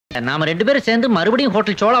நாம 2 பேரும் சேர்ந்து மறுபடியும்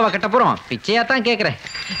ஹோட்டல் சோழாவா கட்ட போறோம். பிச்சையா தான் கேக்குறேன்.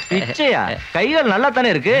 பிச்சையா? கைகள் நல்லா தானே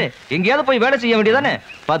இருக்கு. எங்கேயாவது போய் வேலை செய்ய வேண்டியதானே.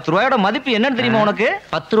 10 ரூபாயோட மதிப்பு என்னன்னு தெரியுமா உனக்கு?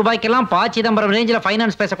 10 ரூபாய்க்கெல்லாம் பா சிதம்பரம் ரேஞ்சில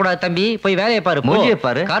ஃபைனான்ஸ் பேசக்கூடாது தம்பி. போய் வேலையை பாரு. மூஞ்சியை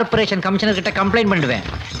பாரு. கார்ப்பரேஷன் கமிஷனர் கிட்ட கம்ப்ளைண்ட் பண்ணுவேன்.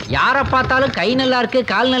 யாரை பார்த்தாலும் கை நல்லா இருக்கு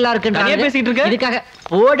கால் நல்லா இருக்குன்றாங்க. பேசிட்டு இருக்க. இதுக்காக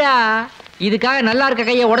போடா. இதுக்காக நல்லா இருக்க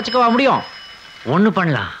கையை உடைச்சுக்கவா முடியும்? ஒண்ணு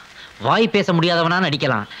பண்ணலாம். வாய் பேச முடியாதவனா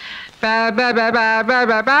நடிக்கலாம்.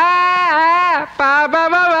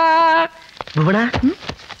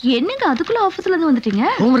 என்னங்க அதுக்குள்ள ஆபீஸ்ல இருந்து வந்துட்டீங்க?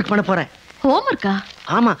 ஹோம்வொர்க் பண்ண போறேன். ஹோம்வொர்க்கா?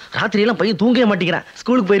 ஆமா, ராத்திரி எல்லாம் பையன் தூங்கவே மாட்டேங்கிறான்.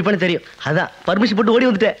 ஸ்கூலுக்கு போயிருப்பான்னு தெரியும். அதான் பர்மிஷன் போட்டு ஓடி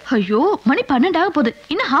வந்துட்டேன். ஐயோ, மணி 12 ஆக போகுது.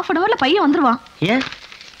 இன்னும் half an hourல பையன் வந்துருவான். ஏன்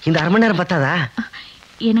இந்த அரை மணி நேரம் பத்தாதா?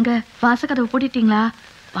 என்னங்க வாசக்கதவை போட்டுட்டீங்களா?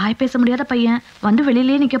 வாய் பேச முடியாத பையன் வந்து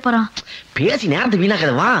வெளியிலேயே நிக்க போறான். பேசி நேரத்தை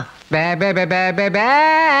வீணாக்காத. வா.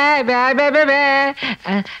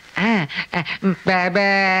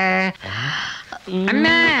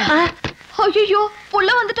 ஐயோ, புள்ள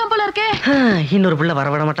வந்துட்டான் போல இருக்கே. இன்னொரு புள்ள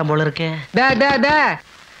வரவிட மாட்டான் போல இருக்கே.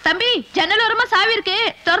 தம்பி, ஜன்னல் ஓரமா சாவி இருக்கு,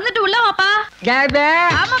 திறந்துட்டு உள்ள வாப்பா.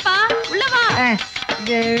 ஆமாப்பா, உள்ள வா.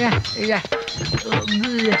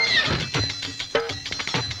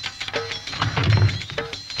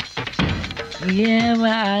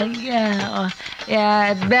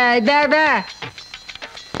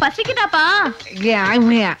 பசிக்குதாப்பா?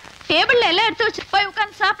 டேபிள்ல எல்லாம் எடுத்து வச்சு போய்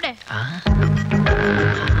உட்கார்ந்து சாப்பிடு.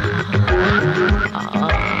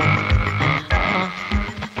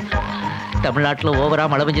 தமிழ்நாட்டுல ஓவரா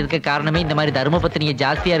மழை பெஞ்சதுக்கு காரணமே இந்த மாதிரி தர்ம பத்தினிங்க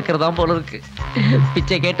ஜாஸ்தியா இருக்கிறதா போல இருக்கு.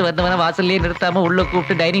 பிச்சை கேட்டு வந்தவன வாசல்லே நிறுத்தாம உள்ள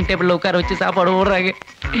கூப்பிட்டு டைனிங் டேபிள்ல உட்கார வச்சு சாப்பாடு ஓடுறாங்க.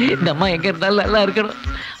 இந்த அம்மா எங்க இருந்தாலும் நல்லா இருக்கணும்.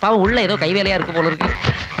 பாவம் உள்ள ஏதோ கை வேலையா இருக்கு போல இருக்கு.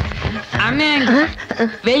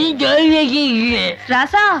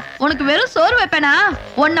 ராசா, உனக்கு வெறும் சோறு வைப்பேனா?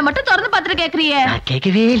 உன்னை மட்டும் திறந்து பாத்துட்டு கேக்குறியே.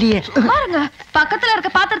 கேட்கவே இல்லையே. பாருங்க, பக்கத்துல இருக்க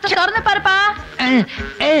பாத்திரத்தை திறந்து பாருப்பா.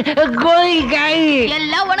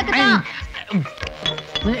 எல்லாம் உனக்கு தான்.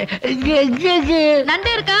 நண்டு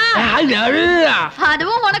இருக்கா?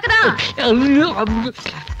 அதுவும் உனக்கு தான்.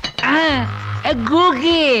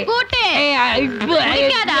 கூட்டு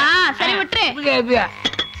சரி விட்டுரு.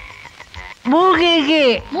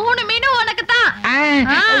 3 மீனும் உனக்கு தான்.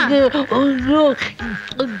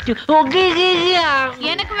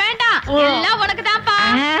 எனக்கு வேண்டாம், எல்லாம் உனக்கு தான்ப்பா.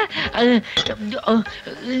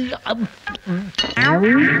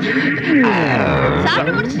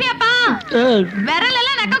 சாப்பிட்டு முடிச்சிட்டியாப்பா? விரல்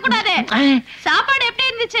எல்லாம் நக்க கூடாது. சாப்பாடு எப்படி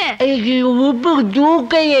இருந்துச்சு?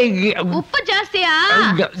 உப்பு ஜாஸ்தியா?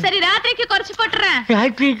 சரி, ராத்திரிக்கு குறைச்சு போட்டுறேன்.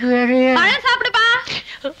 பழம் சாப்பிடுப்பா.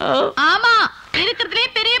 ஆமா, இருக்கிறதுலே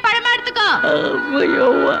பெரிய பழமா எடுத்துக்கோ.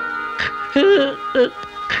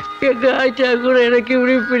 எங்க ஆச்சா கூட எனக்கு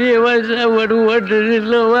இப்படி பிரியமா சாப்பாடு ஓட்டுறது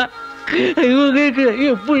இல்லவா?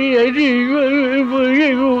 எப்படி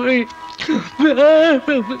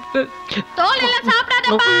தோல் எல்லாம்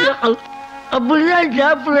சாப்பிடாதப்பா. அப்படிதான்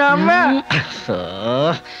சாப்பிடாம.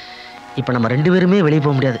 இப்ப நம்ம 2 பேருமே வெளியே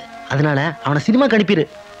போக முடியாது. அதனால அவனை சினிமாக்கு அனுப்பிடு.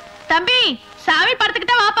 தம்பி, சாமி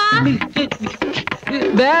படத்துக்கிட்ட வாப்பா.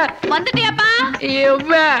 வந்துட்டியாப்பா?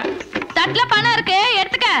 தட்டுல பணம் இருக்கு,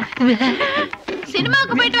 எடுத்துக்க.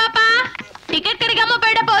 சினிமாவுக்கு போயிட்டு வாப்பா. டிக்கெட் கிடைக்காம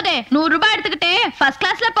போயிட போகுது. 100 ரூபாய் எடுத்துக்கிட்டு ஃபர்ஸ்ட்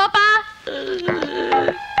கிளாஸ்ல போப்பா.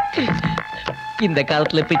 இந்த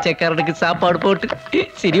காலத்துல பிச்சைக்காரனுக்கு சாப்பாடு போட்டு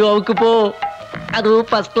சினிமாவுக்கு போ, அதுவும்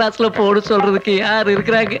ஃபர்ஸ்ட் கிளாஸ்ல போடு சொல்றதுக்கு யார்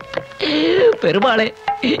இருக்கிறாங்க? பெருமாளே,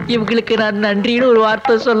 இவங்களுக்கு நான் நன்றின்னு ஒரு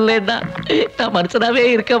வார்த்தை சொல்லலைன்னா நான் மனுஷனாவே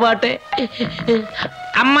இருக்க மாட்டேன்.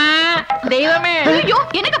 அம்மா, தெய்வமே. ஐயோ,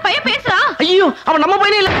 எனக்கு பையன் பேசுறா. ஐயோ, அவன் நம்ம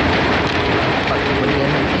பையனே இல்ல.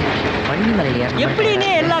 எப்படினே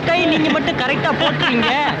எல்லா கையும் நீங்க மட்டும் கரெக்டா போட்டுறீங்க?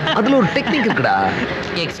 அதுல ஒரு டெக்னிக் இருக்குடா.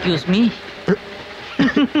 Excuse me.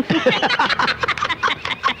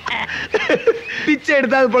 பிச்சை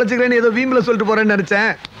எடுத்தாது பொழைச்சுக்கிறேன்னு ஏதோ வீம்புல சொல்லிட்டு போறேன்னு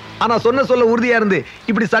நினைச்சேன். ஆனா சொல்ல உறுதியா இருந்து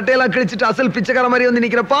இப்படி சட்டையெல்லாம் கிழிச்சிட்டு அசல் பிச்சைக்கார மாதிரி வந்து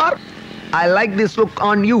நிக்கிற பார். I like this look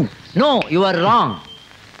on you. No, you are wrong.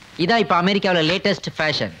 இதான் இப்ப அமெரிக்காவில் latest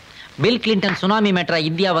fashion. Bill Clinton tsunami மேட்டரா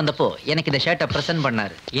India வந்தப்போ எனக்கு இந்த ஷர்ட்டை பிரசன்ட்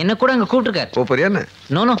பண்ணாரு. என்ன கூட அங்க கூப்பிட்டுருக்காரு. போறியா?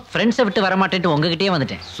 நோ, ஃப்ரெண்ட்ஸை விட்டு வர மாட்டேன்ட்டு உங்ககிட்டயே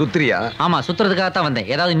வந்துட்டேன். சுத்திரியா? ஆமா, சுத்துறதுக்காக தான் வந்தேன்.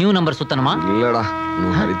 ஏதாவது நியூ நம்பர் சுத்தணுமா? இல்லடா,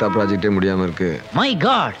 ஹரிதா ப்ராஜெக்டே முடியாம இருக்கு. மை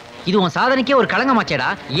காட், இது உன் சாதனைக்கே ஒரு களங்கமாச்சேடா.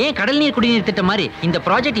 ஏன் கடல் நீர் குடிநீர் திட்டம் மாதிரி இந்த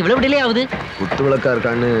ப்ராஜெக்ட் இவ்வளவு டிலே ஆகுது? குத்து விளக்கா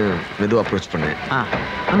இருக்கான்னு மெதுவா அப்ரோச் பண்ணேன்.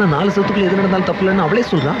 ஆனா 4 சோத்துக்குள்ள எது நடந்தாலும் தப்பு இல்லைன்னு அவளே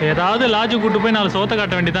சொல்றான். ஏதாவது லாட்ஜ் கூட்டு போய் 4 சோத்தை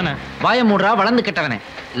காட்ட வேண்டியதானே? வாய மூடுறா, வளர்ந்து கெட்டவனே.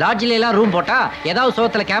 லாட்ஜில எல்லாம் ரூம் போட்டா ஏதாவது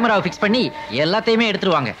சோத்துல கேமராவை ஃபிக்ஸ் பண்ணி எல்லாத்தையுமே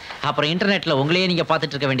எடுத்துருவாங்க. அப்புறம் இன்டர்நெட்ல உங்களையே நீங்க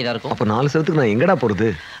பாத்துட்டு இருக்க வேண்டியதா இருக்கும். அப்ப 4 சோத்துக்கு நான் எங்கடா போறது?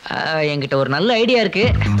 என்கிட்ட ஒரு நல்ல ஐடியா இருக்கு,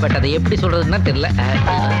 பட் அதை எப்படி சொல்றதுன்னா தெரியல.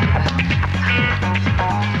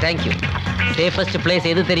 தேங்க்யூ. சேஃபஸ்ட் பிளேஸ்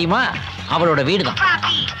எது தெரியுமா? அவளோட வீடு தான்.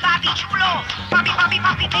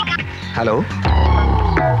 ஹலோ,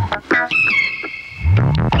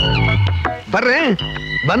 வர்றேன்,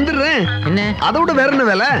 வந்துடுறேன். என்ன அதோட வேற என்ன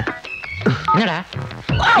வேலை? என்னடா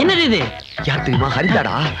என்னது இது? யார் தெரியுமா?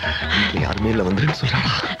 ஹரிதாடா. யாருமே இல்ல, வந்துருன்னு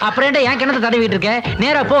சொல்றாடா. அப்புறம் ஏன்டா என் கிணத்தை தடவிட்டு இருக்க?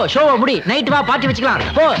 நேரா போ, ஷோவை முடி, நைட் வா, பார்ட்டி வச்சுக்கலாம்.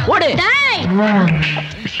 போ, ஓடு.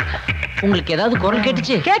 உங்களுக்கு ஏதாவது குரல்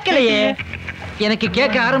கேட்டுச்சு? கேட்கலையே. எனக்கு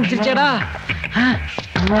கேட்க ஆரம்பிச்சிருச்சேடா.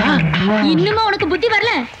 இன்னுமா உனக்கு புத்தி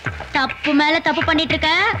வரல? தப்பு மேல தப்பு பண்ணிட்டு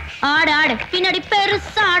இருக்க. ஆடு ஆடு, பின்னாடி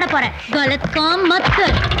பெருசா ஆட போற. கலத்கா மத்.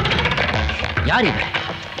 யார் இவ?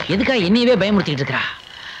 எதுக்கா என்னையவே பயமுறுத்திட்டு இருக்கா?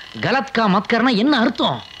 கலத்கா மத்கர்னா என்ன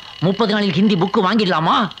அர்த்தம்? 30 நாளில் ஹிந்தி புக்கு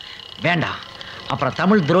வாங்கிடலாமா? வேண்டாம், அப்புறம்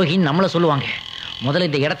தமிழ் துரோகின்னு நம்மள சொல்லுவாங்க. முதல்ல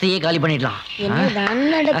இந்த இடத்தையே காலி பண்ணிடலாம்.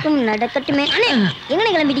 நடக்கும், நடக்கட்டுமே. எங்க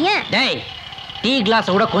கிளம்பிட்டீங்க? டேய், டீ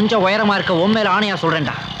கிளாஸ் விட கொஞ்சம் உயரமா இருக்க உண்மையில ஆணையா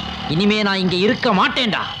சொல்றேன்டா. இனிமே நான் இங்க இருக்க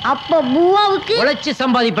மாட்டேன்டா. அப்ப பூவாவுக்கு உழைச்சு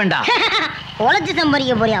சம்பாதிப்பேன்டா. உழைச்சு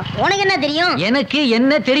சம்பாதிக்க போறியா? உனக்கு என்ன தெரியும்? எனக்கு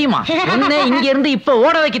என்ன தெரியுமா? உன்னை இங்க இருந்து இப்ப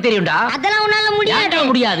ஓட வைக்க தெரியும்டா. அதெல்லாம் உன்னால முடியாது.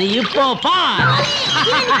 முடியாது. இப்போ பா,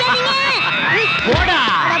 போடா.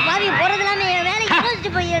 பாவி, போறதெல்லாம் வேலைக்கு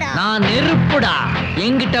யோசிச்சு போயிடா. நான் நெருப்புடா,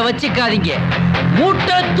 எங்கிட்ட வச்சுக்காதீங்க.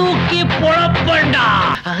 மூட்டை தூக்கி பொழப்பண்டா.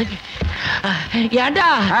 ஏண்டா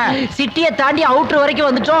சிட்டியை தாண்டி அவுட்டர் வரைக்கும்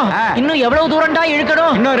வந்துட்டோம். இன்னும் எவ்வளவு தூரம்டா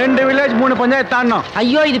இழுக்கணும்? இன்னும் 2 வில்லேஜ் 3 பஞ்சாயத்து தாண்டணும்.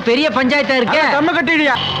 ஐயோ, இது பெரிய பஞ்சாயத்தா இருக்கு. தம்ம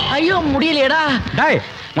கட்டிடியா? ஐயோ, முடியலையேடா. டேய்,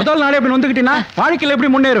 முதல் நாளே இப்படி வந்துக்கிட்டீனா வாழ்க்கையில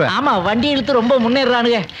எப்படி முன்னேறுவேன்? ஆமா, வண்டி இழுத்து ரொம்ப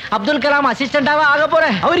முன்னேறானுங்க. அப்துல் கலாம் அசிஸ்டண்டாவா ஆக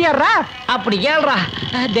போறேன். அவர் யாரா? அப்படி கேள்றா.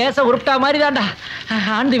 தேச உருப்டா மாதிரி தான்டா.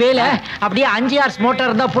 ஆண்டு வேலை அப்படியே 5 hours மோட்டார்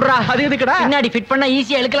இருந்தா புடுறா. அது எதுக்குடா? பின்னாடி ஃபிட் பண்ணா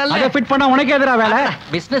ஈஸியா இழுக்கலாம்ல. அத ஃபிட் பண்ணா உனக்கு எதுடா வேலை?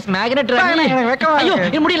 Business magnet. ஐயோ,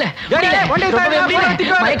 இது முடியல.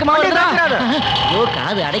 மயக்கமா வருதா? ஐயோ,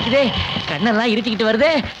 காது அடைக்குதே, கண்ணெல்லாம் இருட்டிக்கிட்டு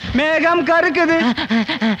வருதே. மேகம் கருக்குது,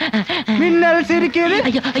 மின்னல் சிரிக்குது,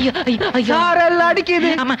 ஐயோ ஐயோ ஐயோ ஐயோ, சாரல்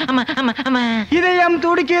அடிக்குது, ஆமா ஆமா ஆமா ஆமா, இதயம்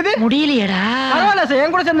துடிக்குது. முடியலையேடா. பரவாயில்ல சார்,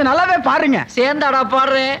 என் கூட சேர்ந்து நல்லாவே பாருங்க. சேர்ந்தாடா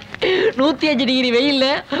பாடுறேன். 105 டிகிரி வெயில்ல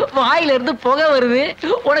வாயில இருந்து புகை வருது.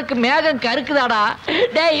 உனக்கு மேகம் கருக்குதாடா.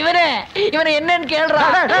 டேய், இவனை என்னன்னு கேள்றா.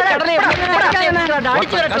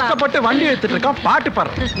 கஷ்டப்பட்டு வண்டி எடுத்துட்டு இருக்கான், பாட்டு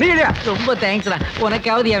பாரு. நீ ரொம்ப தேங்க்ஸ்டா.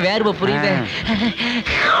 உனக்காவது என் வேர்வை புரியுது.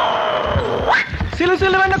 சிலு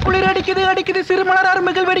சிலுவென குளிர் அடிக்குது அடிக்குது, சிறுமலர்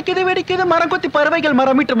அரும்புகள் வெடிக்குது வெடிக்குது, மரம் கொத்தி பறவைகள்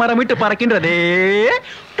மரமிட்டு பறக்கின்றதே.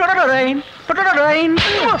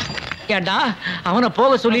 ஏண்டா, அவனை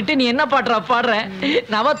போக சொல்லிட்டு நீ என்ன பாடுறா பாடுற?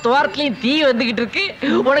 நவ துவாரத்துலயும் தீ வந்துகிட்டு இருக்கு,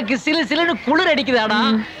 உனக்கு சிலு சிலுன்னு குளிர் அடிக்குதாடா.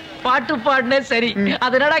 பாட்டு பாடுனே சரி,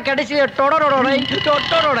 அதனால கடைசியில டொடரோடை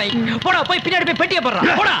டொட்டரோடை. போடா, போய் பின்னாடி போய் பெட்டியை போடுறா.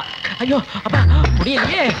 போடா. ஐயோ அப்பா,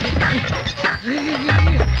 முடியலையே.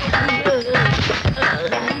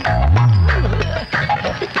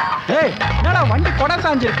 ஏய், என்னடா வண்டி கொடை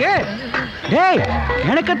சாஞ்சிருக்கு? ஏய்,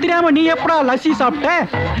 எனக்கு தெரியாம நீ எப்படா லஸ்ஸி சாப்பிட்ட?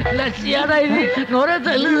 லஸ்ஸியாடா இது? நொர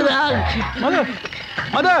தள்ளுதுடா. மது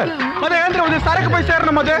மது மது ஏந்திர மது, சரக்கு போய்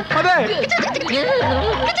சேரணும் மது. மது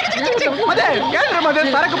மது ஏந்திர மது,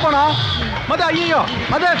 சரக்கு போனோம் மது. ஐயோ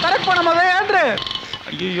மது, சரக்கு போன மது, ஏந்திர.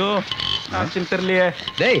 ஐயோ, நான் தெரியலையே.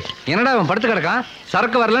 டேய், என்னடா அவன் படுத்து கிடக்கான்?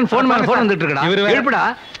 சரக்கு வரலன்னு போன் மேல போன் வந்துட்டு இருக்கடா. எழுப்புடா.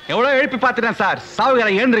 எவ்வளவு எழுப்பி பார்த்துட்டேன் சார், சாவுகார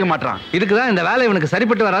எழுந்திருக்க மாட்டான். இதுக்குதான் இந்த வேலை இவனுக்கு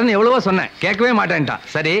சரிப்பட்டு வராதுன்னு எவ்வளவோ சொன்னேன், கேட்கவே மாட்டேன்ட்டான்.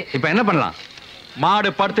 சரி, இப்ப என்ன பண்ணலாம்? மாடு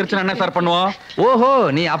படுத்துருச்சுன்னா என்ன சார் பண்ணுவோம்? ஓஹோ,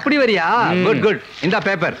 நீ அப்படி வரியா? Good good. இந்த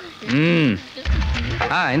பேப்பர்,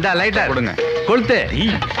 இந்த லைட்டர் கொடுங்க, கொளுத்து.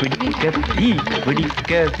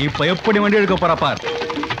 இப்ப எப்படி வண்டி எடுக்க போறா பார்.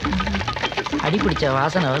 அடி பிடிச்ச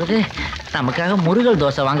வாசனை வருது. நமக்காக முருகல்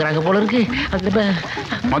தோசை வாங்குறாங்க போல இருக்கு.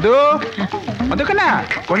 மது மதுக்கண்ணா,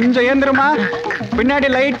 கொஞ்சம் ஏந்திரமா, பின்னாடி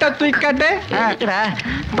லைட்டா தூக்காட்டு.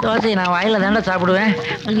 தோசை நான் வாயில தாண்டா சாப்பிடுவேன்.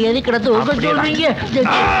 எதுக்கிட தூக்க சொல்றீங்க?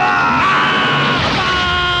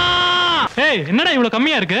 ஏய், என்னடா இவ்வளவு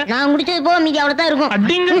கம்மியா இருக்கு? நான் முடிச்சது போக மீதி அவ்வளவுதான் இருக்கும்.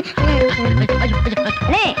 அடிங்க.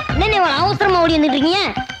 என்ன அவசரமா ஓடி வந்துட்டு இருக்கீங்க?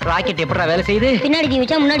 ராக்கெட் எப்படா வேலை செய்யுது? பின்னாடி தீ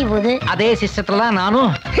வச்சா முன்னாடி போகுது. அதே சிஸ்டத்துல தான் நானும்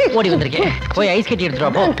ஓடி வந்திருக்கேன். போய் ஐஸ் கட்டி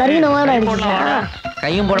எடுத்துட்டு வா. கருகினவாடா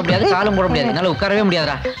கையும் போட முடியாது, காலும் போட முடியாது, என்னால உட்காரவே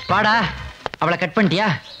முடியாதுடா. பாடா. அவளை கட் பண்ணிட்டியா?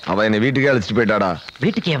 அவ என்னை வீட்டுக்கே அழைச்சிட்டு போயிட்டாடா.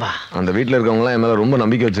 வீட்டுக்கே வா. அந்த வீட்டுல இருக்கவங்க எல்லாம் என் மேல ரொம்ப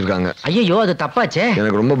நம்பிக்கை வச்சிருக்காங்க. ஐயோ, அது தப்பாச்சே.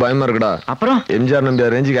 எனக்கு ரொம்ப பயமா இருக்குடா. அப்புறம் எம்ஜிஆர்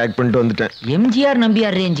நம்பியார் ரேஞ்சுக்கு ஆக்ட் பண்ணிட்டு வந்துட்டேன். எம்ஜிஆர்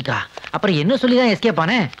நம்பியார் ரேஞ்சுக்கா? அப்புறம் என்ன சொல்லிதான் எஸ்கேப்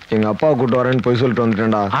ஆனே? எங்க அப்பாவை கூட்டு வரேன்னு போய் சொல்லிட்டு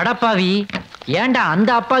வந்துட்டேன்டா. அடப்பாவி, ஏன்டா அந்த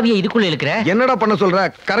அப்பாவியை இதுக்குள்ள இருக்கிற? என்னடா பண்ண சொல்ற?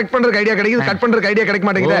 கரெக்ட் பண்றதுக்கு ஐடியா கிடைக்குது, கட் பண்றதுக்கு ஐடியா கிடைக்க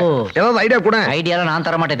மாட்டேங்குது. ஏதாவது ஐடியா கூட. ஐடியாலாம் நான்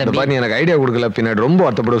தர மாட்டேன் தம்பி. நீ எனக்கு ஐடியா கொடுக்கல, பின்னாடி ரொம்ப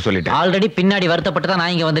வருத்தப்பட சொல்லிட்டேன். ஆல்ரெடி பின்னாடி வருத்தப்பட்டு தான்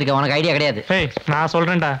நான் இங்க வந்திருக்கேன். உனக்கு ஐடியா கிடையாது. ஏய், நான்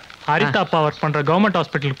சொல்றேன்டா, ஹரிதா அப்பா ஒர்க் பண்ற கவர்மெண்ட்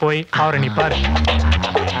ஹாஸ்பிட்டலுக்கு போய் அவரை நீ பாரு.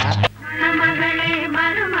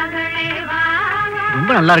 ரொம்ப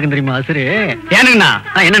ரொம்ப நல்லா இருக்கு தெரியுமா சரி ஏனுங்கண்ணா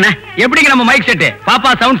என்னண்ணே எப்படிங்க நம்ம மைக் செட்டு பாப்பா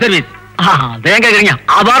சவுண்ட் சர்வீஸ் வேங்க கேக்குறீங்க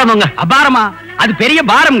அபாரமாங்க அபாரமா அது பெரிய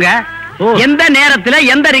பாரம்ங்க எந்த நேரத்துல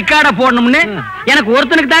எந்த ரெக்கார்ட போடணும்னு எனக்கு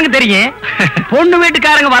ஒருத்தனுக்கு தாங்க தெரியும் பொண்ணு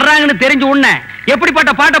வீட்டுக்காரங்க வர்றாங்கன்னு தெரிஞ்ச உடனே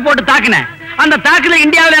எப்படிப்பட்ட பாட்டை போட்டு தாக்குனேன் அந்த தாக்குல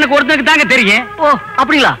இந்தியாவில் எனக்கு ஒருத்தனுக்கு தாங்க தெரியும் ஓ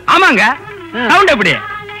அப்படிங்களா ஆமாங்க சவுண்ட் எப்படி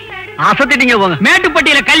அசத்திட்டீங்க போங்க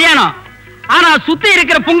மேட்டுப்பட்டியில கல்யாணம் ஆனா சுத்தி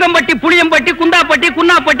இருக்கிற புங்கம்பட்டி புளியம்பட்டி குந்தாப்பட்டி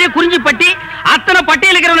குன்னாப்பட்டி குறிஞ்சிப்பட்டி அத்தனை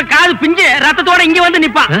பட்டியல் இருக்கிறவங்க காது பிஞ்சு ரத்தத்தோட இங்க வந்து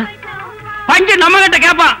நிப்பான் பஞ்சு நம்ம கிட்ட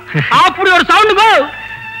கேப்பான் அப்படி ஒரு சவுண்ட் போ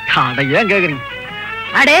ஏன் கேக்குறீங்க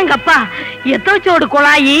அடேங்கப்பா எத்தோச்சோடு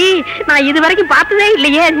குழாயி நான் இது வரைக்கும் பார்த்ததே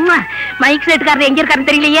இல்லையே மைக் செட்டுக்காரர் எங்க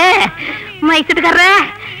இருக்காருன்னு தெரியலையே மைக் செட்டுக்காரர்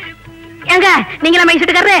எங்க நீங்களா மைக்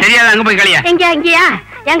செட்டுக்காரர் தெரியாது அங்க போய் கலியா எங்க இங்கயா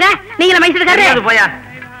எங்க நீங்களா மைக் செட்டுக்காரர் போயா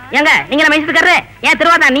எங்க நீங்களா மைக் செட்டுக்காரர் ஏன்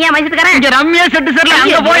திருவாதா நீயா மைக் செட்டுக்காரர் இங்க ரம்யா செட்டு சர்ல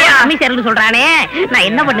அங்க போயா ரம்மி சேர்னு சொல்றானே நான்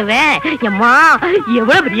என்ன பண்ணுவேன் அம்மா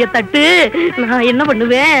எவ்வளவு பெரிய தட்டு நான் என்ன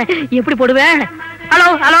பண்ணுவேன் எப்படி போடுவேன் ஹலோ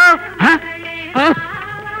ஹலோ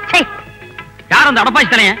யார் அந்த அடப்பாசி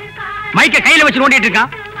தலைய மைக்க கையில வச்சு நோண்டிட்டு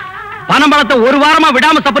இருக்கான் பனம்பழத்தை ஒரு வாரமா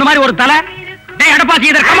விடாம சப்புற மாதிரி ஒரு தலை டேய் அடப்பாசி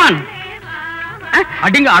இதர் கமான்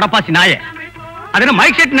அடிங்க அடப்பாசி நாயே அதுல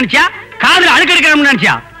மைக் செட் நினைச்சியா காதுல அழுக்கு எடுக்கணும்னு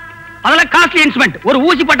நினைச்சியா அதெல்லாம் காஸ்ட்லி இன்ஸ்ட்ருமெண்ட் ஒரு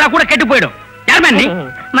ஊசி பட்டா கூட கெட்டு போயிடும் யாருமே நீ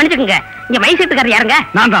மன்னிச்சுக்கங்க இங்க மைக் செட்டுக்காரர் யாருங்க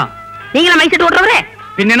நான் தான் நீங்களா மைக் செட் ஓட்டுறவரே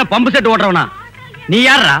பின்ன என்ன பம்பு செட் ஓட்டுறவனா நீ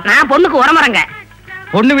யாரா நான் பொண்ணுக்கு உரமரங்க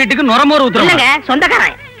பொண்ணு வீட்டுக்கு நுரமோர் ஊத்துறவங்க இல்லங்க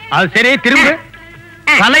சொந்தக்காரன் அது சரி திரும்ப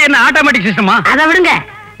தலை என்ன ஆட்டோமேட்டிக் சிஸ்டமா அதை விடுங்க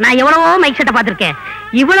நான் எவ்வளவோ மைக் செட்டை பார்த்திருக்கேன்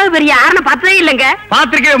இவ்வளவு பெரிய ஆரணை பார்த்ததே இல்லங்க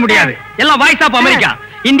பாத்திருக்கவே முடியாது எல்லாம் வாய்ஸ் ஆஃப் அமெரிக்கா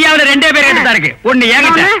இந்தியாவுல ரெண்டே பேர் கிட்ட தான் இருக்கு ஒண்ணு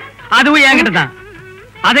என்கிட்ட அதுவும் என்கிட்ட தான்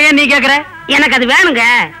அதையே நீ கேக்குற எனக்கு அது வேணுங்க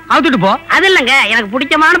அவுத்துட்டு போ அது இல்லங்க எனக்கு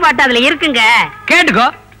பிடிச்சமான பாட்டு அதுல இருக்குங்க கேட்டுக்கோ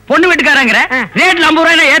பொண்ணு வீட்டுக்காரங்கிற ரேட் 50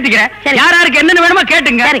 ரூபாய் ஏத்திக்கிறேன் யாராருக்கு என்னென்ன வேணுமோ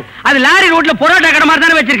கேட்டுங்க அது லாரி ரூட்ல பொரோட்டா கடை மாதிரி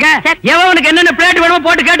தானே வச்சிருக்கேன் எவனுக்கு என்னென்ன பிளேட் வேணுமோ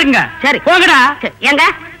போட்டு கேட்டுங்க சரி போங்கடா ஏங்க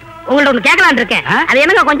உங்கள்ட்ட ஒண்ணு கேட்கலான் இருக்கேன் அது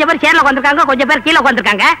என்னங்க கொஞ்சம் பேர் சேர்ல உட்காந்துருக்காங்க கொஞ்சம் பேர் கீழே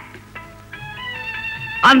உட்காந்துருக்காங்க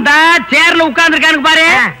அந்த சேர்ல உட்கார்ந்துருக்கானுங்க பாரு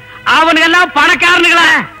அவனுக்கு எல்லாம் பணக்காரனுங்களா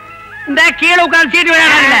இந்த கீழே உட்கார்ந்து சீட்டு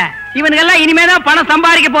விளையாடுறாங்க இவனுக்கு எல்லாம் இனிமேதான் பணம்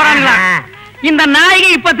சம்பாதிக்க போறானுங்களா இந்த நாயகி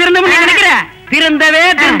இப்ப திருந்தவும் நினைக்கிற திருந்தவே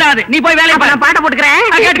திருந்தாது நீ போய் வேலையை நான் பாட்டை போட்டுக்கிறேன்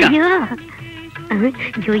கேட்டுக்க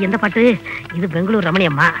ஐயோ எந்த பாட்டு இது பெங்களூர்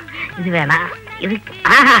ரமணியம்மா இது வேணாம் இது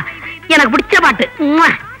ஆஹா எனக்கு பிடிச்ச பாட்டு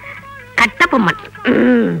கட்டப்பொம்மன்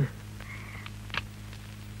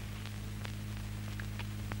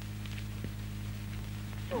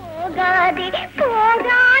போகாதே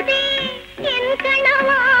போகாதே என்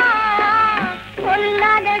கணவா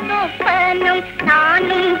பொல்லாத சொப்பனம்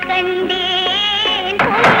நானும் கண்டேன்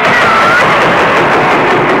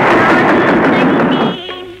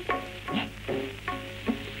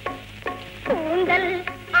கூந்தல்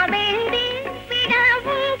அவிழ்ந்து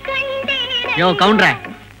விடவும் கண்டேன் யோ கவுண்டர்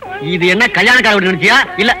இது என்ன கல்யாணக்கார வீடு நினைச்சியா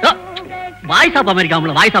இல்ல voice of America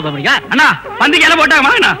voice of America அண்ணா பந்திக்கு எல்லாம் போட்டாங்க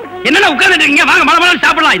வாங்கண்ணா என்னென்ன உட்கார்ந்துட்டு இருக்கீங்க வாங்க மழை மழை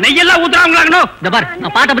சாப்பிடலாம் நெய்யெல்லாம் ஊத்துறாங்களாங்கண்ணோ இந்த பாரு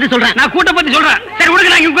நான் பாட்டை பத்தி சொல்றேன் நான் கூட்ட பத்தி சொல்றேன் சரி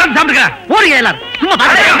உடனே நான் உட்கார்ந்து சாப்பிட்டுக்கிறேன் போறீங்க எல்லாரும் சும்மா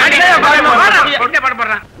பாடுறேன்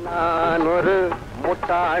நான் ஒரு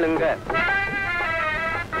முட்டாளுங்க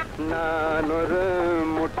நான் ஒரு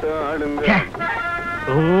முட்டாளுங்க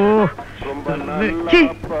ரொம்ப நல்லா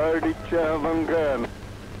படிச்சவங்க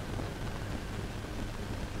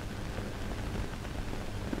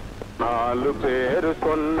நாலு பேரு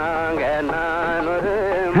சொன்னாங்க நான் ஒரு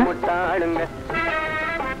முட்டாளுங்க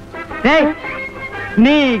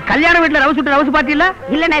நீ கல்யாண வீட்டுல ரவுஸ் விட்டு ரவுஸ் பாத்தியில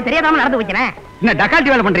இல்லண்ணே தெரியாதாம நடந்து வைக்கிறேன் என்ன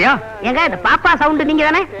டக்காட்டி வேலை பண்றியா எங்க இந்த பாப்பா சவுண்ட் நீங்க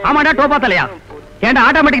தானே ஆமாடா டோப்பா தலையா ஏன்டா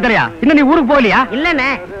ஆட்டோமேட்டிக் தலையா இன்னும் நீ ஊருக்கு போகலையா இல்லண்ணே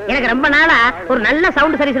எனக்கு ரொம்ப நாளா ஒரு நல்ல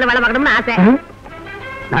சவுண்ட் சர்வீஸ்ல வேலை பார்க்கணும்னு ஆசை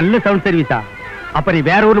நல்ல சவுண்ட் சர்வீஸா அப்ப நீ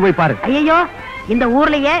வேற ஊர்ல போய் பாரு ஐயோ இந்த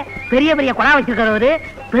ஊர்லயே பெரிய பெரிய குழா வச்சிருக்கிறவரு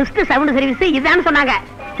பெஸ்ட் சவுண்ட் சர்வீஸ் இதுதான் சொன்னாங்க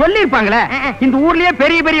சொல்லிருப்பாங்களே இந்த ஊர்லயே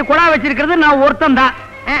பெரிய பெரிய குழா வச்சிருக்கிறது நான் ஒருத்தன் தான்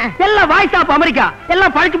எல்லாம் வாய்ஸ் ஆஃப் அமெரிக்கா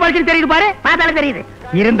எல்லாம் பழிச்சு தெரியுது பாரு பார்த்தாலும் தெரியுது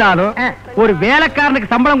இருந்தாலும் ஒரு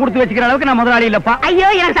வேலைக்காரனுக்கு சம்பளம் கொடுத்து வச்சுக்கிற அளவுக்கு நான் முதலாளி இல்லப்பா ஐயோ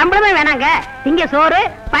எனக்கு சம்பளமே வேணாங்க இங்க சோறு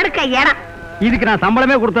படுக்க இடம் இதுக்கு நான்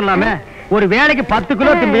சம்பளமே கொடுத்துடலாமே ஒரு வேலைக்கு 10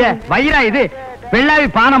 கிலோ திம்பிய வயிறா இது வெள்ளாவி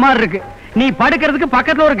பானை மாதிரி இருக்கு நீ படுக்கிறதுக்கு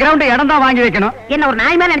பக்கத்துல ஒரு கிரவுண்ட் இடம் தான் வாங்கி வைக்கணும் என்ன ஒரு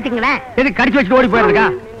நாய் மேல நினைச்சீங்களேன் எது கடிச்சு வச்சுட்டு ஓடி போயிருக்கா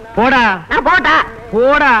போடா போட்டா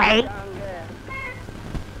போடா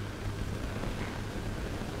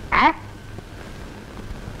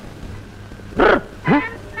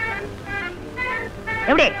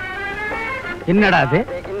எப்படி என்னடா அது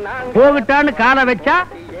போகிட்டான்னு காலை வச்சா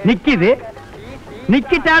நிக்குது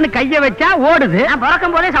நிக்கிட்டான்னு கைய வச்சா ஓடுது நான்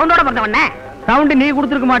பிறக்கும் போதே சவுண்டோட பிறந்தவண்ணே சவுண்ட் நீ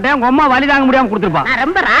கொடுத்துருக்க மாட்டேன் உங்க அம்மா வலி தாங்க முடியாம கொடுத்துருப்பா நான்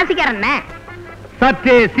ரொம்ப ராசிக்காரன்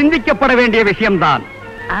சற்று சிந்திக்கப்பட வேண்டிய விஷயம்தான்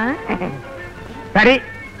சரி,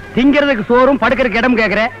 திங்கிறதுக்கு சோறும் படுக்கிறதுக்கு இடம்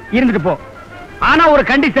கேக்குற, இருந்துட்டு போ. ஆனா ஒரு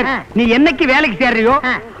கண்டிஷன், நீ என்னைக்கு வேலைக்கு சேர்றியோ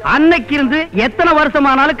அன்னைக்கு இருந்து எத்தனை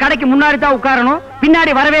வருஷமானாலும் கடைக்கு முன்னாடி தான் உட்காரணும்,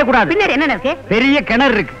 பின்னாடி வரவே கூடாது. பின்னாடி என்ன இருக்கு? பெரிய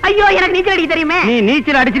கிணறு இருக்கு. ஐயோ, எனக்கு நீச்சல் அடிக்க தெரியுமே. நீ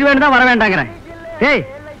நீச்சல் அடிச்சிட்டு தான் வர வேண்டாங்கிறேன். ஏய்,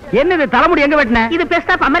 என்னது தலைமுடி எங்க வெட்டின? இது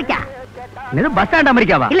பெஸ்ட் ஆஃப் அமெரிக்கா. இது பஸ் ஸ்டாண்ட்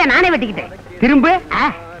அமெரிக்காவா? இல்ல, நானே வெட்டிக்கிட்டேன். திரும்ப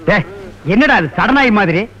என்னடா அது சடனாய்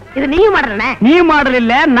மாதிரி? இது நீ மாடல். நீ மாடல்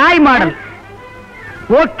இல்ல, நாய் model.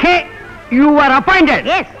 Okay, you are appointed.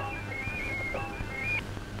 S.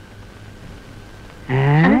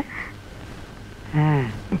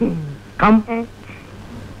 Come.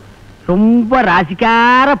 ரொம்ப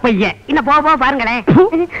ராசிக்கார பையன். இன்னும் போ பாருங்களேன்.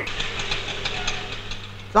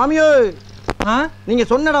 சாமியோ, நீங்க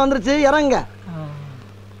சொன்ன இடம் வந்துருச்சு, இறங்க.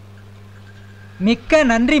 மிக்க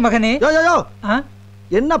நன்றி மகனே.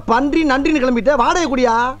 என்ன பன்றி நன்றின்னு கிளம்பிட்ட? வாடகை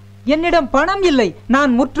குடியா? என்னிடம் பணம் இல்லை,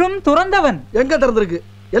 நான் முற்றும் துறந்தவன். எங்க திறந்திருக்கு?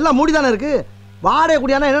 எல்லாம் மூடிதானே இருக்கு. வாடகை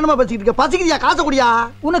குடியானா என்னென்னமா பசிக்கிட்டு இருக்க? பசிக்குதியா? காசை குடியா?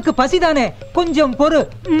 உனக்கு பசிதானே, கொஞ்சம் பொறு.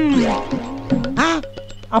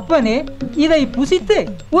 அப்பனே, இதை புசித்து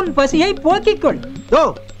உன் பசியை போக்கிக்கொள். யோ,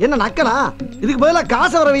 என்ன நக்கலா? இதுக்கு பதிலா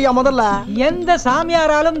காசை வரவையா முதல்ல. எந்த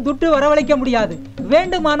சாமியாராலும் துட்டு வரவழைக்க முடியாது.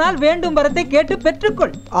 வேண்டுமானால் வேண்டும் வரத்தை கேட்டு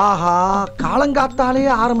பெற்றுக்கொள். ஆஹா, காலங்காத்தாலே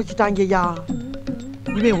ஆரம்பிச்சுட்டாங்க ஐயா.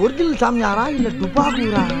 இவன் ஒரிஜினல் சாமியாரா இல்ல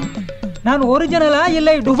டுபாக்கூரா? நான் ஒரிஜினலா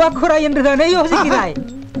இல்லை டுபாக்கூரா என்று தானே யோசிக்கிறாய்?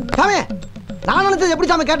 சாமி, நான் நினைச்சது எப்படி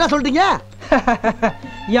சாமி கேட்டா சொல்றீங்க?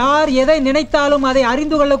 யார் எதை நினைத்தாலும் அதை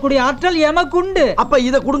அறிந்து கொள்ளக்கூடிய ஆற்றல் எமக்குண்டு. அப்ப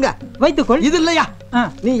இத கொடுங்க, வைத்துக்கொள். இது இல்லையா?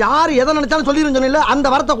 நீ யாரு எதை நினைச்சாலும் சொல்லிரும் சொன்ன, அந்த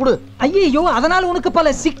வரத்தை கொடு. ஐயோ, அதனால் உனக்கு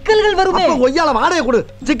பல சிக்கல்கள் வருமே. ஒய்யால வாடகை கொடு.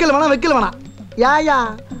 சிக்கல் வேணா, வைக்கல் வேணா. யாயா?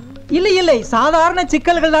 இல்லை இல்லை, சாதாரண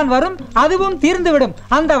சிக்கல்கள் தான் வரும், அதுவும் தீர்ந்துவிடும்.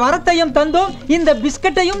 அந்த வரத்தையும் தந்தோம், இந்த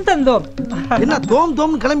பிஸ்கட்டையும் தந்தோம். என்ன தோம்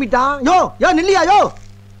தோம் கிளம்பிட்டா? யோ யோ, நில்லியா? யோ,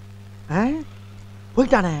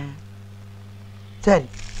 போயிட்டானே. சரி,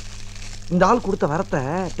 இந்த ஆள் கொடுத்த வரத்தை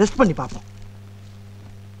டெஸ்ட் பண்ணி பார்ப்போம்.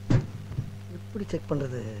 எப்படி செக்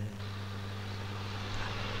பண்றது?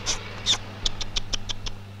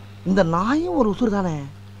 இந்த நாயும் ஒரு உசுறு தானே.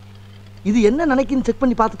 இது என்ன நினைக்குன்னு செக்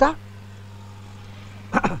பண்ணி பார்த்துட்டா?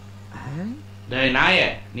 டேய் நாயே,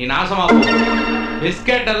 நீ நாசமா போ.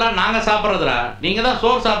 பிஸ்கெட் எல்லாம் நாங்க சாப்பிடுறதுடா, நீங்க தான்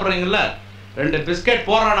சோறு சாப்பிடுறீங்கல்ல. 2 பிஸ்கெட்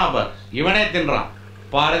போறானா பார், இவனே தின்றான்.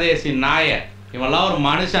 பாரதேசி நாயே, இவன்லாம் ஒரு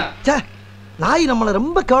மனுஷன். நாய் நம்மளை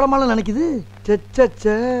ரொம்ப கேவலமான நினைக்குது.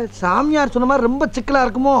 சாமியார் சொன்ன மாதிரி ரொம்ப சிக்கலா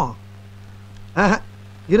இருக்குமோ?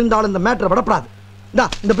 இருந்தாலும் இந்த மேட்டரை விடப்படாது.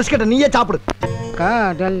 இந்த பிஸ்கெட்டை நீயே சாப்பிடு.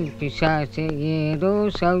 காதல் பிசாசு ஏதோ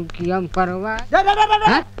சௌக்கியம் பரவா.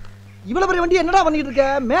 இவ்வளவு பெரிய வண்டி என்னடா பண்ணிட்டு இருக்க?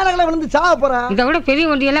 மேலகளை விழுந்து சாவ போற. இதை விட பெரிய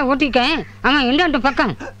வண்டியெல்லாம் ஓட்டிருக்கேன். ஆமா, எந்த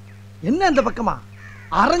பக்கம்? என்ன இந்த பக்கமா?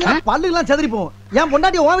 அரங்க பல்லுலாம் செதறி போகும். என்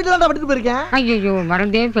பொண்டாட்டி உன் வீட்டுல தான் விட்டுட்டு போயிருக்கேன். ஐயோ,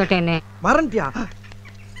 மறந்தே போயிட்டேனே. மறந்துட்டியா?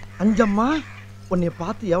 அஞ்சம்மா, உன்னைய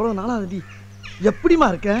பார்த்து எவ்வளவு நாளா ஆகுது. எப்படிமா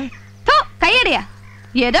இருக்க? கையடியா,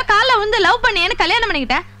 ஏதோ காலைல வந்து லவ் பண்ணியேன்னு கல்யாணம்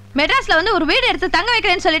பண்ணிக்கிட்டேன். மெட்ராஸ்ல வந்து ஒரு வீடு எடுத்து தங்க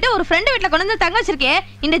வைக்கிறேன்னு சொல்லிட்டு ஒரு ஃப்ரெண்டு வீட்டுல கொண்டு வந்து தங்க வச்சிருக்கே.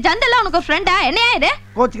 இந்த ஜந்தெல்லாம் உனக்கு ஃப்ரெண்டா? என்னையா இது?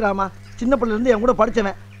 கோச்சிக்கலாமா? சின்ன பிள்ளைல இருந்து என் கூட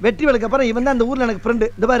படிச்சவன். வெற்றி வேலைக்கு அப்புறம் இவன் தான் அந்த ஊர்ல எனக்கு ஃப்ரெண்டு.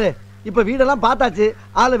 இந்த பாரு, இப்ப வீடெல்லாம் பார்த்தாச்சு.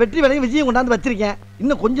 அதுல வெற்றி வேலையும் விஜயம் கொண்டாந்து வச்சிருக்கேன்.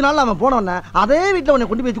 இன்னும் கொஞ்ச நாள் அவன் போனவன அதே வீட்டுல உன்னை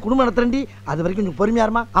கொண்டு போய் குடும்பம் நடத்துறேன்டி. அது வரைக்கும் கொஞ்சம் பொறுமையா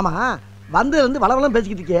இருமா. ஆமா, வந்து வந்து வளவளம்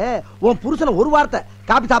பேசிக்கிட்டு இருக்கே. உன் புருஷனை ஒரு வார்த்தை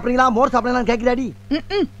காப்பி சாப்பிடுறீங்களா, மோர் சாப்பிடலாம் கேட்கிறாடி.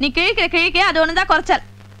 நீ கிழிக்க அது ஒண்ணுதான் குறைச்சல்.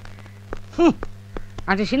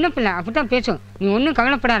 அது சின்ன பிள்ளை, அப்படித்தான் பேசும். நீ ஒன்னும்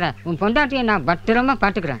கவலைப்படாத, உன் பொண்டாட்டியை நான் பத்திரமா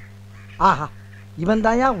பாத்துக்கிறேன். ஆஹா, இவன்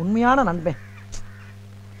தாயா உண்மையான நண்பன்.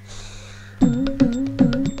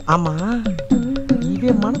 ஆமா,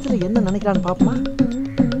 இவன் மனசுல என்ன நினைக்கிறான்னு பாப்போமா?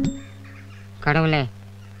 கடவுளே,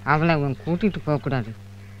 அவளை அவன் கூட்டிட்டு போக கூடாது.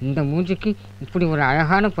 இந்த மூஞ்சிக்கு இப்படி ஒரு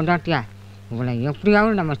அழகான பொண்டாட்டியா? இவளை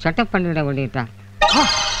எப்படியாவது நம்ம செட்டப் பண்ணிட வேண்டியதுதான்.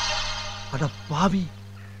 அட பாவி,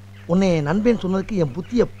 உன்னை நண்பன் சொன்னதுக்கு என்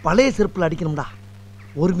புத்திய பழைய செருப்புல அடிக்கணும்டா.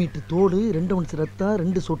 1 மீட்டர் தோடு, 2 ஒன்ஸ் ரத்தம்,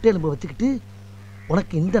 2 சொட்டை எலும்பு வச்சுக்கிட்டு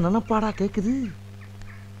உனக்கு இந்த நினைப்பாடா கேக்குது?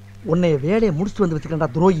 உன்னைய வேலையை முடிச்சுட்டு வந்து வச்சுக்கண்டா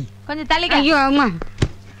துரோகி. கொஞ்சம் தள்ளிக்க. ஐயோ அம்மா,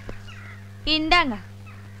 இந்தாங்க.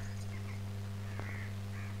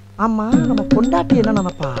 ஆமா, நம்ம பொண்டாட்டி என்ன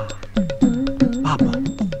நினைப்பா பாப்போம்.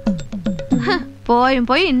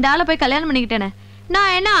 போய் இந்த ஆளை போய் கல்யாணம் பண்ணிக்கிட்டேனே.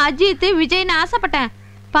 நான் என்ன அஜித் விஜய்னு ஆசைப்பட்டேன்?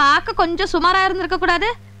 பார்க்க கொஞ்சம் சுமாரா இருந்திருக்க கூடாது?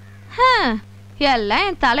 எல்லாம்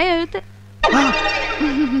என் தலையெழுத்து.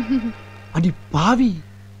 அடி பாவி,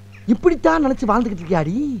 இப்படித்தான் நினைச்சு வாழ்ந்துகிட்டு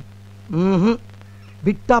இருக்கியாடி?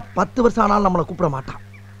 விட்டா 10 வருஷம் ஆனாலும் நம்மளை கூப்பிட மாட்டான்.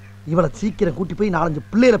 இவளை சீக்கிரம் கூட்டி போய் 4-5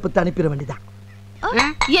 பிள்ளைகளை பத்தி அனுப்பிட வேண்டியதான்.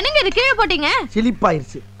 என்னங்க இது கீழே போட்டீங்க?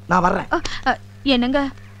 சிலிப்பாயிருச்சு, நான் வர்றேன். என்னங்க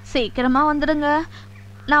சீக்கிரமா வந்துடுங்க.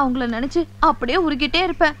 நான் உங்களை நினைச்சு அப்படியே உருகிட்டே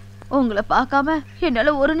இருப்பேன். உங்களை பார்க்காம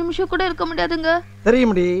என்னால ஒரு நிமிஷம் கூட இருக்க முடியாதுங்க.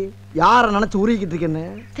 தெரியும்டி, யார நினைச்சு உருகிட்டு இருக்கேன்னு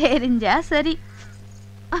தெரிஞ்சா சரி.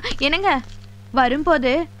 என்னங்க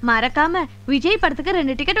வரும்போது மறக்காம விஜய் படத்துக்கு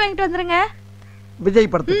 2 டிக்கெட் வாங்கிட்டு வந்துருங்க.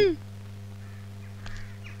 விஜய் படத்துக்கு?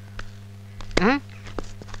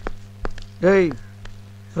 ஏய்,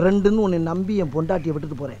 ஃப்ரெண்டுன்னு உன்னை நம்பி என் பொண்டாட்டியை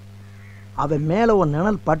விட்டுட்டு போறேன். அவன் மேல உன்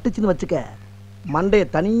நிழல் பட்டுச்சுன்னு வச்சுக்க, மண்டைய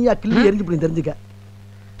தனியா கிள்ளி எரிஞ்சு போய் தெரிஞ்சுக்க.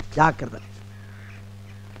 ஜாக்கிரதை.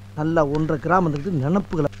 நல்லா 1.5 கிராம் வந்துட்டு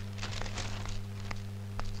நினப்புகளை.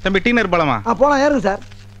 தம்பி டீனர் போலாமா? போலாம், ஏறுங்க சார்.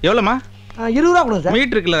 எவ்வளோமா? 20 ரூபா கொடுங்க சார்.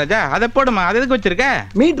 மீட்டர் இருக்குல்ல ராஜா, அதை போடுமா. அது எதுக்கு வச்சிருக்க?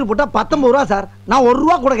 மீட்டர் போட்டா 19 ரூபா சார். நான் 1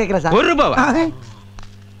 ரூபா கூட கேட்கிறேன் சார். 1 ரூபாவா?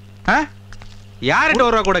 யார்கிட்ட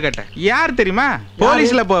 1 ரூபா கூட கேட்டேன்? யார் தெரியுமா?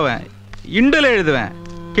 போலீஸ்ல போவேன், இண்டுல எழுதுவேன்,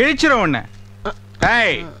 கிழிச்சிரும் ஒண்ணு.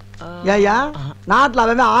 ஏயா, நாட்டுல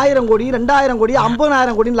அவன் 1000 கோடி 2000 கோடி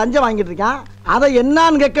 50,000 கோடி லஞ்சம் வாங்கிட்டு இருக்கான். அதை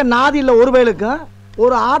என்னன்னு கேட்க நாதி இல்ல ஒரு வயலுக்கும்.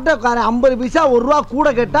 ஒரு ஆட்டோக்காரன் 50 பைசா 1 ரூபா கூட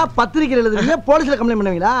கேட்டா பத்திரிக்கை எழுதுவீங்க, போலீஸ்ல கம்ப்ளைண்ட்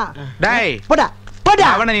பண்ணுவீங்களா? டேய் போடா போடா,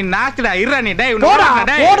 அவனை நீ நாக்குடா. இருடா நீ. டேய் போடா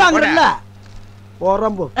போடாங்கறல்ல.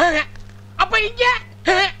 ஓரம்பு. அப்ப இங்க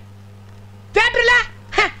தியேட்டர்ல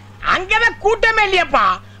அங்கதான் கூட்டமே இல்லையப்பா.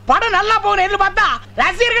 படம் நல்லா போகுது எதிர்பார்த்தா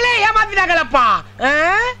ரசிகர்களே ஏமாத்திட்டாங்களப்பா.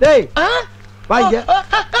 டேய் வாங்க.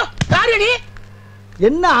 யாரு நீ?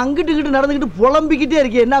 என்ன அங்கிட்டு இங்கிட்டு நடந்துக்கிட்டு புலம்பிக்கிட்டே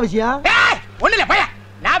இருக்கே, என்ன விஷயம்? ஒண்ணு இல்ல பையா,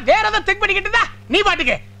 நான் வேற ஏதோ திங்க் பண்ணிக்கிட்டு தான். நீ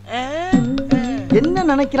பாட்டுக்கு என்ன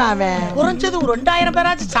நினைக்கிறான் அவன்? குறைஞ்சது ஒரு 2000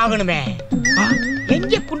 பேராச்சும் சாகணுமே.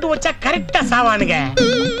 எங்க குண்டு வச்சா கரெக்டா சாவானுங்க.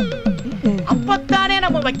 அப்பத்தானே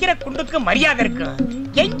நம்ம வைக்கிற குண்டுக்கு மரியாதை இருக்கு.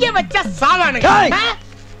 எங்க வச்சா சாவானுங்க.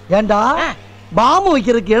 ஏண்டா பாம்பு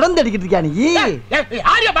வைக்கிறதுக்கு இடம் தேடிக்கிட்டு இருக்கியா நீ?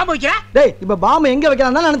 யாரையா பாம்பு வைக்கிற? டேய், இப்ப பாம்பு எங்க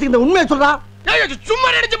வைக்கிறான் நினைச்சுக்கிட்ட, உண்மையை சொல்றா. சும்மா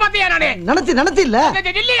நினைச்சு பாத்தியா? நானே நினைச்சு இல்ல.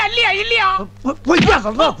 இல்லையா இல்லையா இல்லையா பொய்யா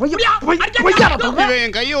சொல்றா. பொய்யா சொல்றா.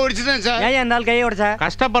 என் கையை ஒடிச்சிட்டேன் சார். ஏன் என்னால் கையை ஒடிச்ச?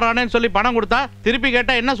 கஷ்டப்படுறானேன்னு சொல்லி பணம் கொடுத்தா திருப்பி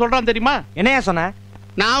கேட்டா என்ன சொல்றான் தெரியுமா? என்னையா சொன்ன?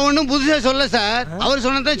 நான் ஒன்னும் புதுசா சொல்ல சார், அவர்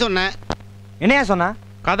சொன்னதான் சொன்னேன். என்னையா சொன்னா?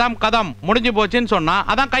 கதம் முடிஞ்சு போச்சுன்னு சொன்னா,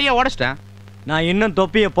 அதான் கையை உடைச்சிட்டேன். நான் இன்னும்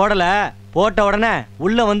தொப்பிய போடல. போட்ட உடனே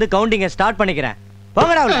உள்ள வந்து கவுண்டிங்க ஸ்டார்ட் பண்ணிக்கிறேன்.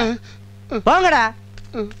 போங்கடா உள்ள. போங்கடா.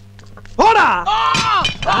 போடா.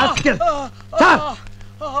 சார்,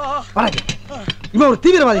 இவன் ஒரு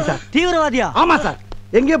தீவிரவாதி சார். தீவிரவாதியா? ஆமா சார்.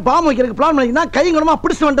 எங்கே பாம்பு வைக்கிறதுக்கு பிளான் பண்ணிக்கினா கைங்கரமா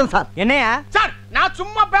பிடிச்சு வந்துட்டேன் சார். என்னையா சார்? நான்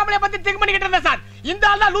சும்மா ஃபேமிலியை பத்தி திங்க் பண்ணிக்கிட்டு இருந்தேன் சார். இந்த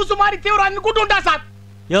ஆள் தான் லூசு மாதிரி தீவிரவாதி கூட்டு வந்தா சார்.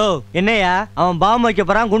 யோ, என்னையா அவன் பாம்பு வைக்க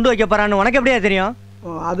போறான், குண்டு வைக்க போறான்னு உனக்கு எப்படியா தெரியும்?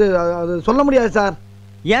 அது சொல்ல முடியாது சார்.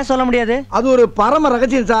 ஏன் சொல்ல முடியாது? அது ஒரு பரம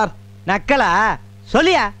ரகசியம் சார். நக்கலா?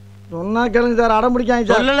 சொல்லியா? சொன்னா கேளுங்க சார், அடம் பிடிக்காங்க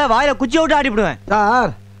சார். சொல்லல வாயில குச்சி விட்டு ஆடிவிடுவேன்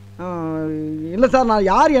சார். இல்ல சார், நான்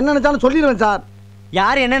யார் என்ன நினைச்சாலும் சொல்லிடுவேன் சார்.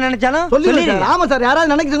 யார் என்ன நினைச்சாலும் சொல்லிடுவேன். ஆமா சார்,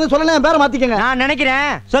 யாராவது நினைக்கிறீங்க சொல்லல, என் பேரை மாத்திக்கங்க. நான்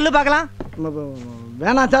நினைக்கிறேன், சொல்லு பார்க்கலாம்.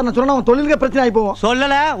 வேணாம் சார், நான் சொன்னா உன் தொழிலுக்கே பிரச்சனை ஆகி போவோம்.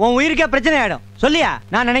 சொல்லல உன் உயிருக்கே பிரச்சனை ஆயிடும். சொல்லியா?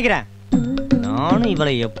 நான் நினைக்கிறேன். நானும்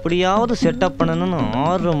இவளை எப்படியாவது செட்டப் பண்ணணும்னு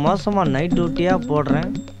 6 மாசமா நைட் டியூட்டியா போடுறேன்.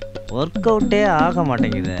 ஒர்க் அவுட்டே ஆக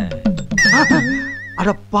மாட்டேங்குது. அட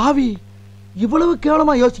பாவி, இவ்வளவு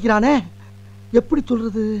கேவலமா யோசிக்கிறானே. எப்படி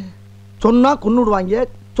சொல்றது? சொன்னா கொன்னுடுவாங்க,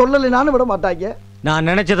 சொல்லலைனாலும் விட மாட்டாங்க. நான்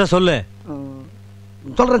நினைச்சத சொல்லு.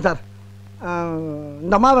 சொல்றேன் சார்.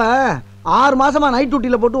 இந்த அம்மாவை 6 மாசமா நைட்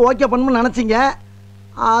டியூட்டியில போட்டு ஓகே பண்ணணும்னு நினைச்சீங்க.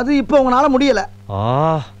 அது இப்போ உங்களால முடியல.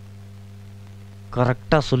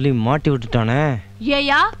 கரெக்டா சொல்லி மாட்டி விட்டுட்டானே.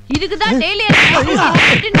 ஏயா, இதுக்குதான் டெய்லி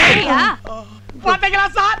பாத்தீங்களா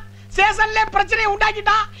சார்? சேசன்ல பிரச்சனை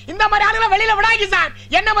உண்டாக்கிட்டா இந்த மாதிரி ஆளுகளை வெளியில விடாங்க சார்.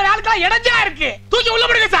 என்ன மாதிரி ஆளுகளா இடைஞ்சா இருக்கு, தூக்கி உள்ள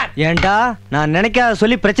விடுங்க சார். ஏன்டா நான் நினைக்காத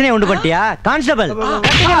சொல்லி பிரச்சனையை உண்டு பண்ணிட்டியா? கான்ஸ்டபிள்.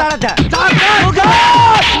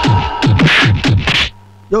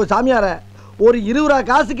 யோ சாமியார, ஒரு 20 ரூபா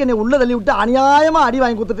காசுக்கு என்னை உள்ள தள்ளி விட்டு அநியாயமா அடி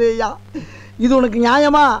வாங்கி கொடுத்துட்டேயா. இது உனக்கு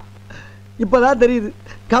நியாயமா? இப்பதான் தெரியுது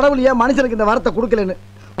கடவுள் ஏன் மனுஷனுக்கு இந்த வரத்தை கொடுக்கலன்னு.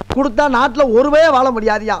 கொடுத்தா நாட்டுல ஒருவே வாழ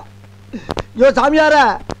முடியாதியா. யோ சாமியார,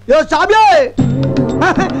 யோ சாமியே,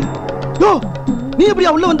 யோ நீ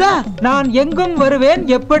எப்படியா உள்ள வந்த? நான் எங்கும் வருவேன்,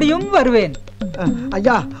 எப்படியும் வருவேன்.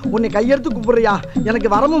 ஐயா, உன்னை கையெடுத்து கூப்பிடுறியா. எனக்கு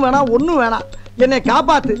வரமும் வேணாம், ஒண்ணும் வேணாம். என்னை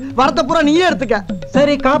காப்பாத்து. வரத்தை பூரா நீயே எடுத்துக்க.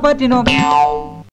 சரி, காப்பாற்றினோம்.